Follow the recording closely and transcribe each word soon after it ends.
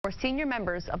senior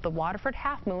members of the Waterford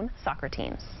Half Moon soccer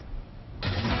teams.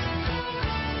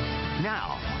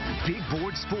 Now, Big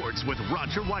Board Sports with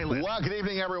Roger Wiley. Well, good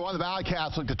evening, everyone. The Valley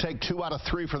Cats look to take 2 out of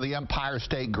 3 for the Empire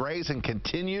State Grays and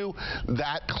continue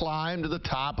that climb to the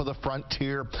top of the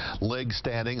Frontier League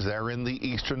standings. They're in the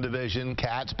Eastern Division.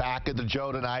 Cats back at the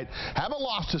Joe tonight. Haven't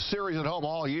lost a series at home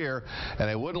all year, and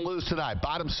they wouldn't lose tonight.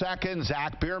 Bottom second,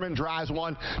 Zach Bierman drives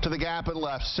one to the gap in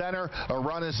left center. A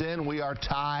run is in. We are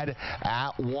tied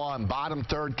at 1. Bottom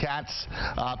third, Cats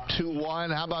up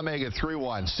 2-1. How about make it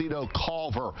 3-1? Cito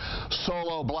Culver,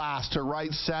 solo blast to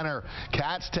right center.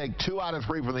 Cats take 2 out of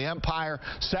 3 from the Empire.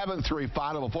 7-3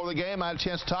 final. Before the game, I had a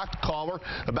chance to talk to Culver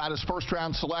about his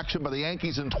first-round selection by the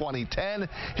Yankees in 2010,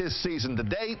 his season to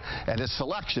date, and his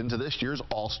selection to this year's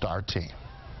All-Star team.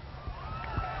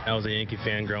 I was a Yankee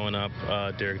fan growing up,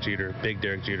 Derek Jeter, big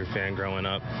Derek Jeter fan growing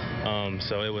up.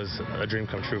 So it was a dream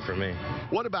come true for me.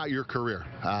 What about your career,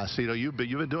 Cito? You've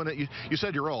been doing it. You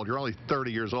said you're old. You're only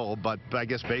 30 years old, but I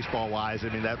guess baseball-wise,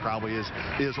 I mean, that probably is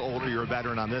older. You're a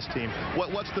veteran on this team.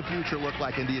 What's the future look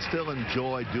like, and do you still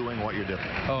enjoy doing what you're doing?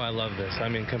 Oh, I love this. I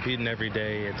mean, competing every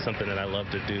day, it's something that I love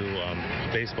to do.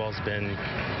 Baseball's been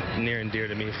near and dear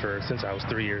to me since I was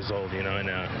 3 years old, you know,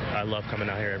 and I love coming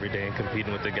out here every day and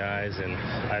competing with the guys, and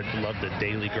I love the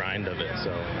daily grind of it.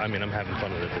 So, I mean, I'm having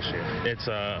fun with it this year. It's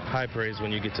high praise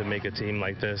when you get to make a team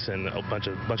like this and a bunch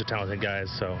of talented guys,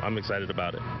 so I'm excited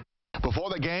about it. Before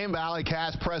the game, Valley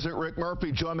Cats President Rick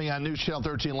Murphy joined me on News Channel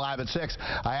 13 Live at 6.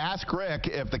 I asked Rick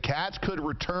if the Cats could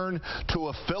return to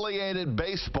affiliated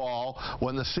baseball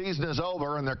when the season is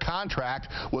over and their contract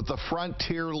with the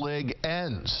Frontier League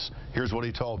ends. Here's what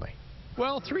he told me.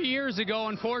 Well, 3 years ago,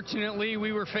 unfortunately,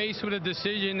 we were faced with a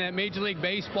decision that Major League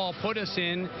Baseball put us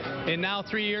in, and now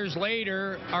 3 years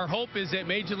later, our hope is that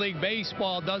Major League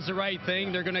Baseball does the right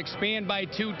thing. They're going to expand by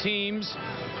 2 teams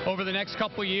over the next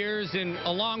couple years, and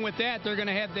along with that, they're going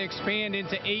to have to expand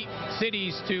into 8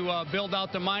 cities to build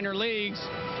out the minor leagues.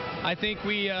 I think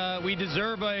we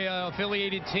deserve a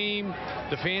affiliated team.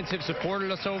 The fans have supported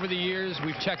us over the years.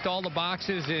 We've checked all the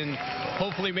boxes, and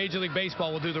hopefully Major League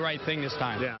Baseball will do the right thing this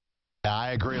time. Yeah.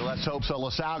 I agree. Let's hope so.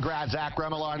 LaSalle grad Zach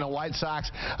Remillard and the White Sox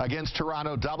against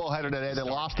Toronto doubleheader today. They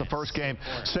lost the first game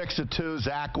 6-2.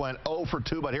 Zach went 0 for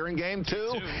 2, but here in game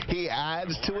 2, he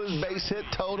adds to his base hit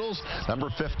totals.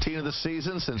 Number 15 of the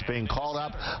season since being called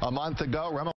up a month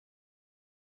ago.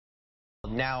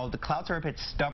 Now, the Clouds are a bit stubborn.